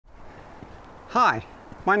Hi,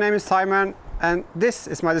 my name is Simon and this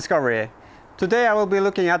is my discovery. Today I will be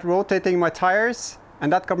looking at rotating my tires,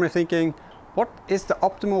 and that got me thinking, what is the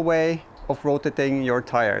optimal way of rotating your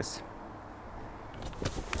tires?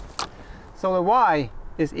 So the why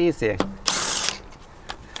is easy.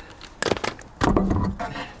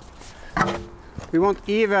 We want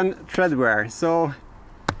even tread wear. So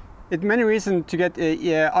it's many reasons to get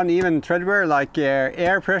uneven tread wear, like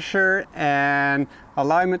air pressure and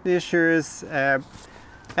alignment issues.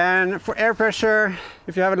 And for air pressure,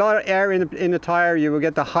 if you have a lot of air in the tire, you will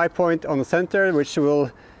get the high point on the center, which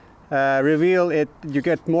will reveal it. You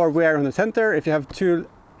get more wear on the center. If you have too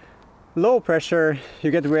low pressure, you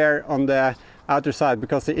get wear on the outer side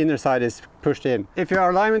because the inner side is pushed in. If your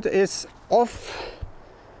alignment is off,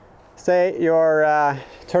 say you're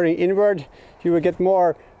turning inward, you will get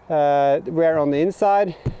more wear on the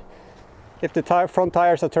inside. If the front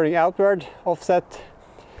tires are turning outward, offset,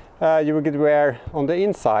 you will get wear on the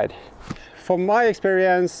inside. From my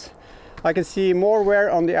experience, I can see more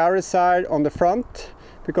wear on the outer side on the front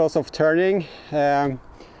because of turning. You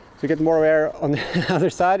get more wear on the other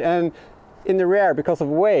side, and in the rear because of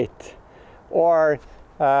weight or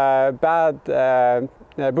bad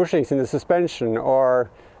bushings in the suspension or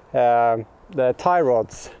the tie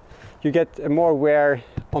rods. You get more wear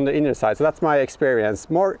on the inner side. So that's my experience.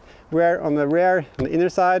 More wear on the rear, on the inner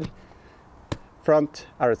side, front,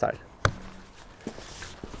 outer side.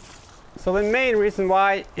 So the main reason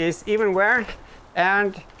why is even wear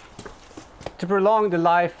and to prolong the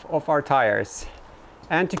life of our tires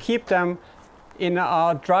and to keep them in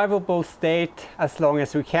a drivable state as long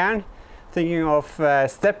as we can. Thinking of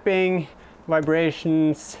stepping,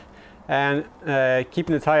 vibrations, and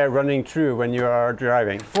keeping the tire running through when you are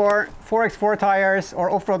driving. For 4x4 tires or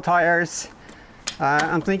off-road tires,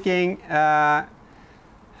 I'm thinking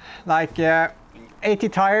like 80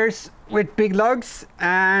 tires with big lugs,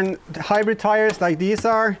 and hybrid tires like these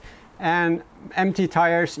are, and empty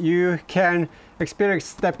tires, you can experience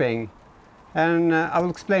stepping. And I will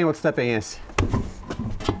explain what stepping is.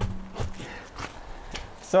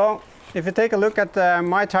 So if you take a look at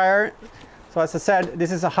my tire, so as I said,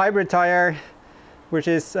 this is a hybrid tire, which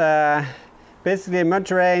is basically mud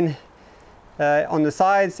terrain on the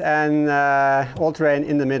sides and all terrain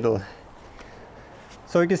in the middle.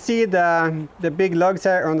 So you can see the big lugs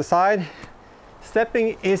there on the side.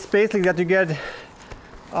 Stepping is basically that you get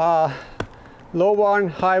low one,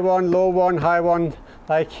 high one, low one, high one,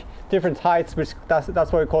 like different heights, which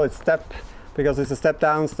that's why we call it step, because it's a step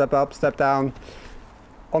down, step up, step down.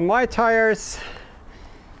 On my tires,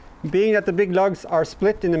 being that the big lugs are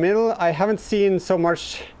split in the middle, I haven't seen so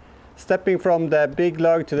much stepping from the big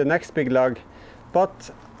lug to the next big lug.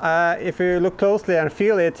 But if you look closely and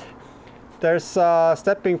feel it, there's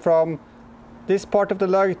stepping from this part of the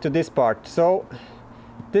lug to this part. So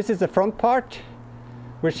this is the front part,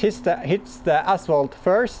 which hits the asphalt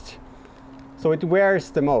first, so it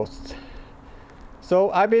wears the most.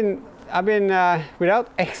 So I've been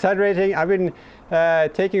without exaggerating, I've been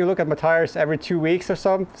taking a look at my tires every 2 weeks or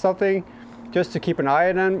something, just to keep an eye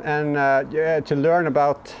on them and to learn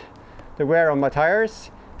about the wear on my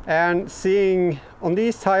tires. And seeing on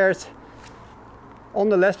these tires, on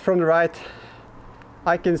the left from the right,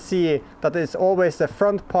 I can see that it's always the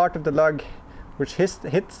front part of the lug which hits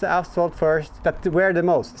the asphalt first that wear the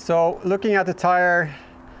most. So looking at the tire,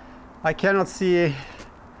 I cannot see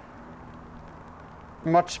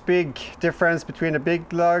much big difference between the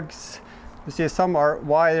big lugs. You see some are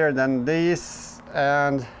wider than these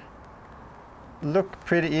and look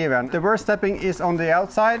pretty even. The worst stepping is on the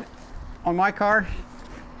outside on my car.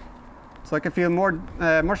 So I can feel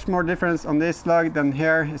much more difference on this lug than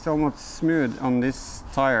here. It's almost smooth on this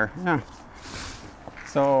tire. Yeah.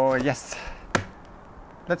 So yes,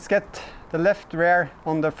 let's get the left rear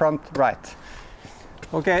on the front right.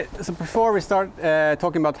 Okay, so before we start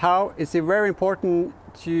talking about how, it's very important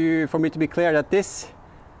for me to be clear that this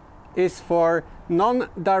is for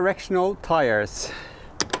non-directional tires.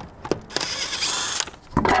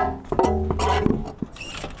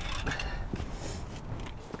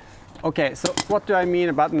 Okay, so what do I mean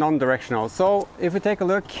about non-directional? So if we take a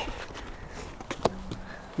look,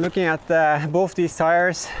 looking at both these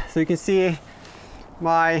tires, so you can see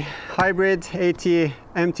my hybrid AT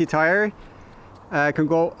empty tire can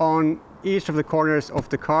go on each of the corners of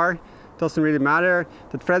the car. Doesn't really matter.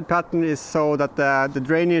 The tread pattern is so that the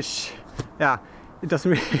drainage, yeah, it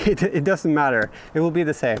doesn't matter. It will be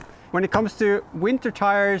the same. When it comes to winter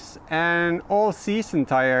tires and all-season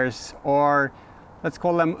tires, or let's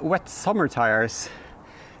call them wet summer tires,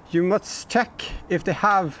 you must check if they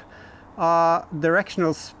have a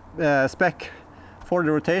directional spec for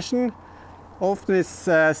the rotation. often it's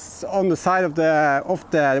on the side of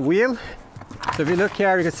the wheel. So if you look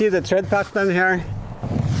here, you can see the tread pattern here.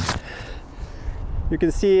 You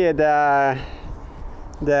can see the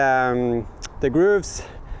grooves.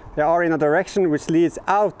 They are in a direction which leads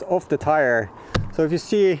out of the tire. So if you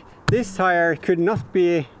see, this tire could not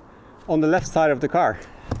be on the left side of the car.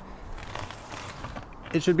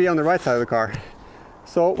 It should be on the right side of the car.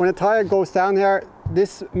 So when a tire goes down here,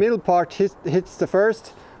 this middle part hits the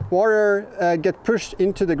first. Water gets pushed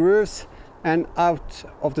into the grooves and out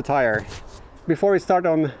of the tire. Before we start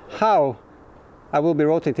on how I will be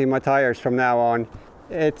rotating my tires from now on,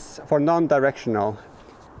 it's for non-directional.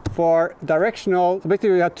 For directional, so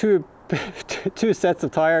basically we have two sets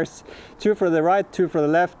of tires, 2 for the right, 2 for the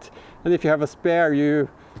left, and if you have a spare, you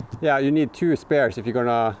need 2 spares if you're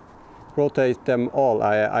gonna rotate them all,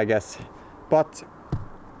 I guess. But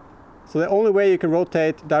so the only way you can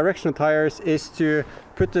rotate directional tires is to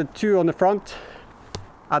put the 2 on the front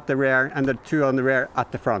at the rear and the 2 on the rear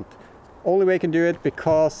at the front. Only way you can do it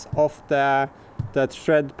because of the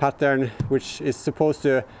tread pattern, which is supposed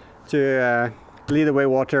to lead away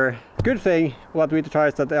water. Good thing about winter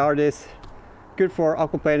tires that they are this. Good for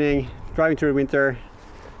aquaplaning, driving through winter,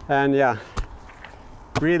 and yeah,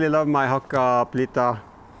 really love my Hakkapeliitta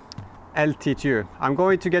LT2. I'm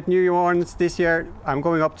going to get new ones this year. I'm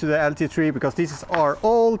going up to the LT3 because these are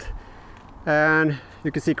old, and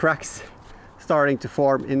you can see cracks starting to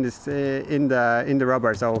form in this in the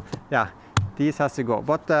rubber. So yeah, these has to go.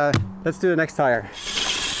 But let's do the next tire.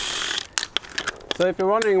 So if you're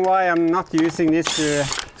wondering why I'm not using this to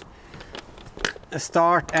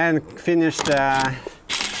start and finish the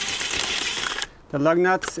lug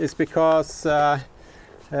nuts, is because they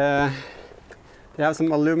have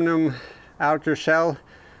some aluminum outer shell,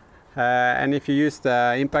 and if you use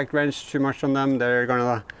the impact wrench too much on them, they're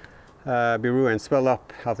gonna be ruined, swell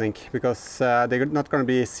up, I think, because they're not gonna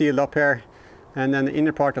be sealed up here, and then the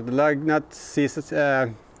inner part of the lug nut sees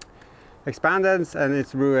expanded, and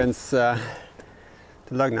it ruins the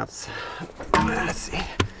lug nuts. Let's see.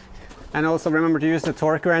 And also remember to use the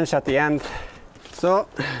torque wrench at the end. So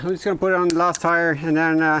I'm just gonna put it on the last tire, and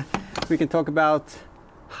then we can talk about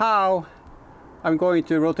how I'm going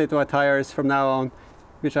to rotate my tires from now on,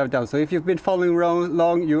 which I've done. So if you've been following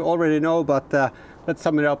along, you already know, but let's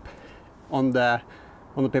sum it up on the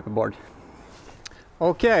paperboard.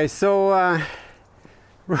 Okay, so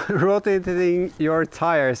rotating your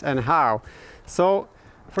tires and how. So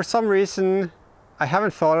for some reason, I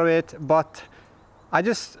haven't thought of it, but I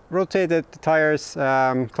just rotated the tires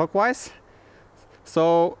clockwise.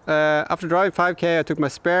 So after driving 5K, I took my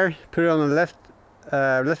spare, put it on the left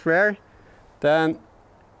rear, then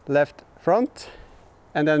left front,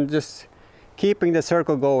 and then just keeping the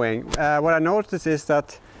circle going. What I noticed is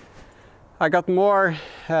that I got more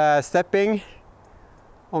stepping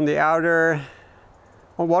on the outer,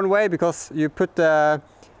 on one way, because you put the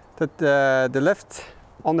left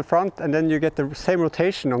on the front, and then you get the same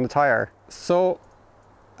rotation on the tire. So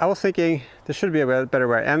I was thinking there should be a better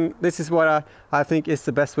way, and this is what I think is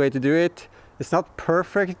the best way to do it. It's not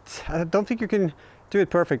perfect. I don't think you can do it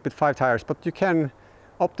perfect with 5 tires, but you can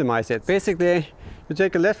optimize it. Basically, you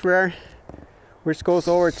take a left rear, which goes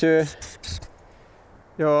over to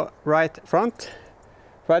your right front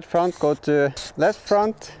go to left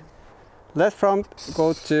front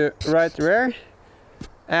go to right rear,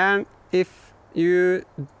 and if you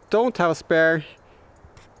don't have a spare,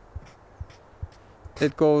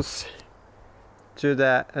 it goes to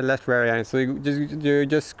the left rear end. So you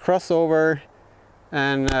just cross over,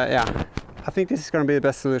 and yeah, I think this is going to be the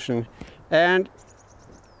best solution. And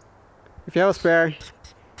if you have a spare,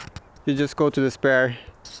 you just go to the spare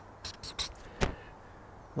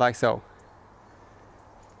like so.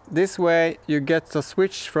 This way you get the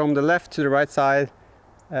switch from the left to the right side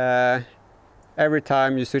every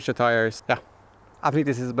time you switch the tires. Yeah, I think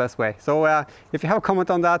this is the best way. So if you have a comment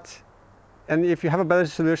on that, and if you have a better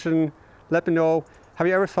solution, let me know. Have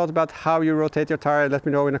you ever thought about how you rotate your tire? Let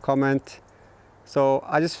me know in a comment. So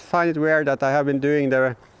I just find it weird that I have been doing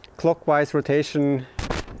the clockwise rotation.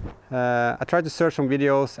 I tried to search some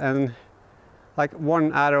videos, and like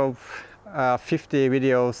 1 out of 50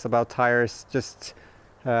 videos about tires just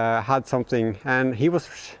had something, and he was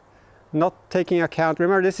not taking account.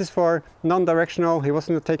 Remember, this is for non-directional. He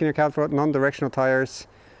wasn't taking account for non-directional tires.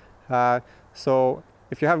 So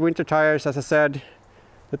if you have winter tires, as I said,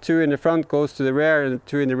 the 2 in the front goes to the rear, and the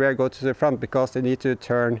 2 in the rear go to the front, because they need to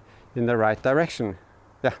turn in the right direction.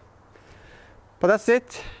 Yeah, but that's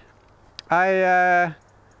it. I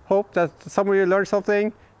hope that some of you learned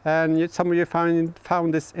something, and some of you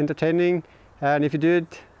found this entertaining. And if you did,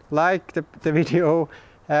 like the video,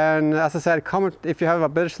 And as I said, comment if you have a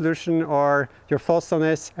better solution or your thoughts on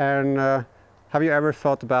this, and have you ever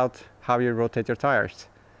thought about how you rotate your tires?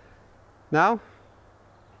 Now,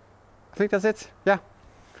 I think that's it. Yeah.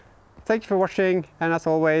 Thank you for watching, and as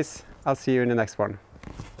always, I'll see you in the next one.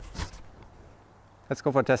 Let's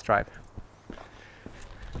go for a test drive.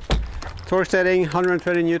 Torque setting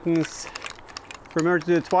 120 newtons. Remember to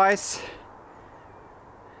do it twice.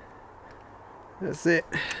 Let's see.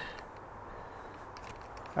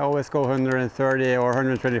 I always go 130 or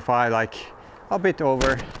 125, like a bit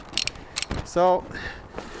over. So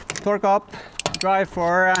torque up, drive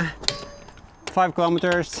for 5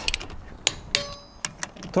 kilometers.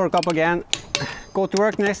 Torque up again, go to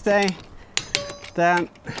work next day, then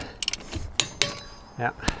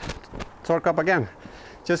yeah, torque up again,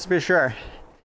 just to be sure.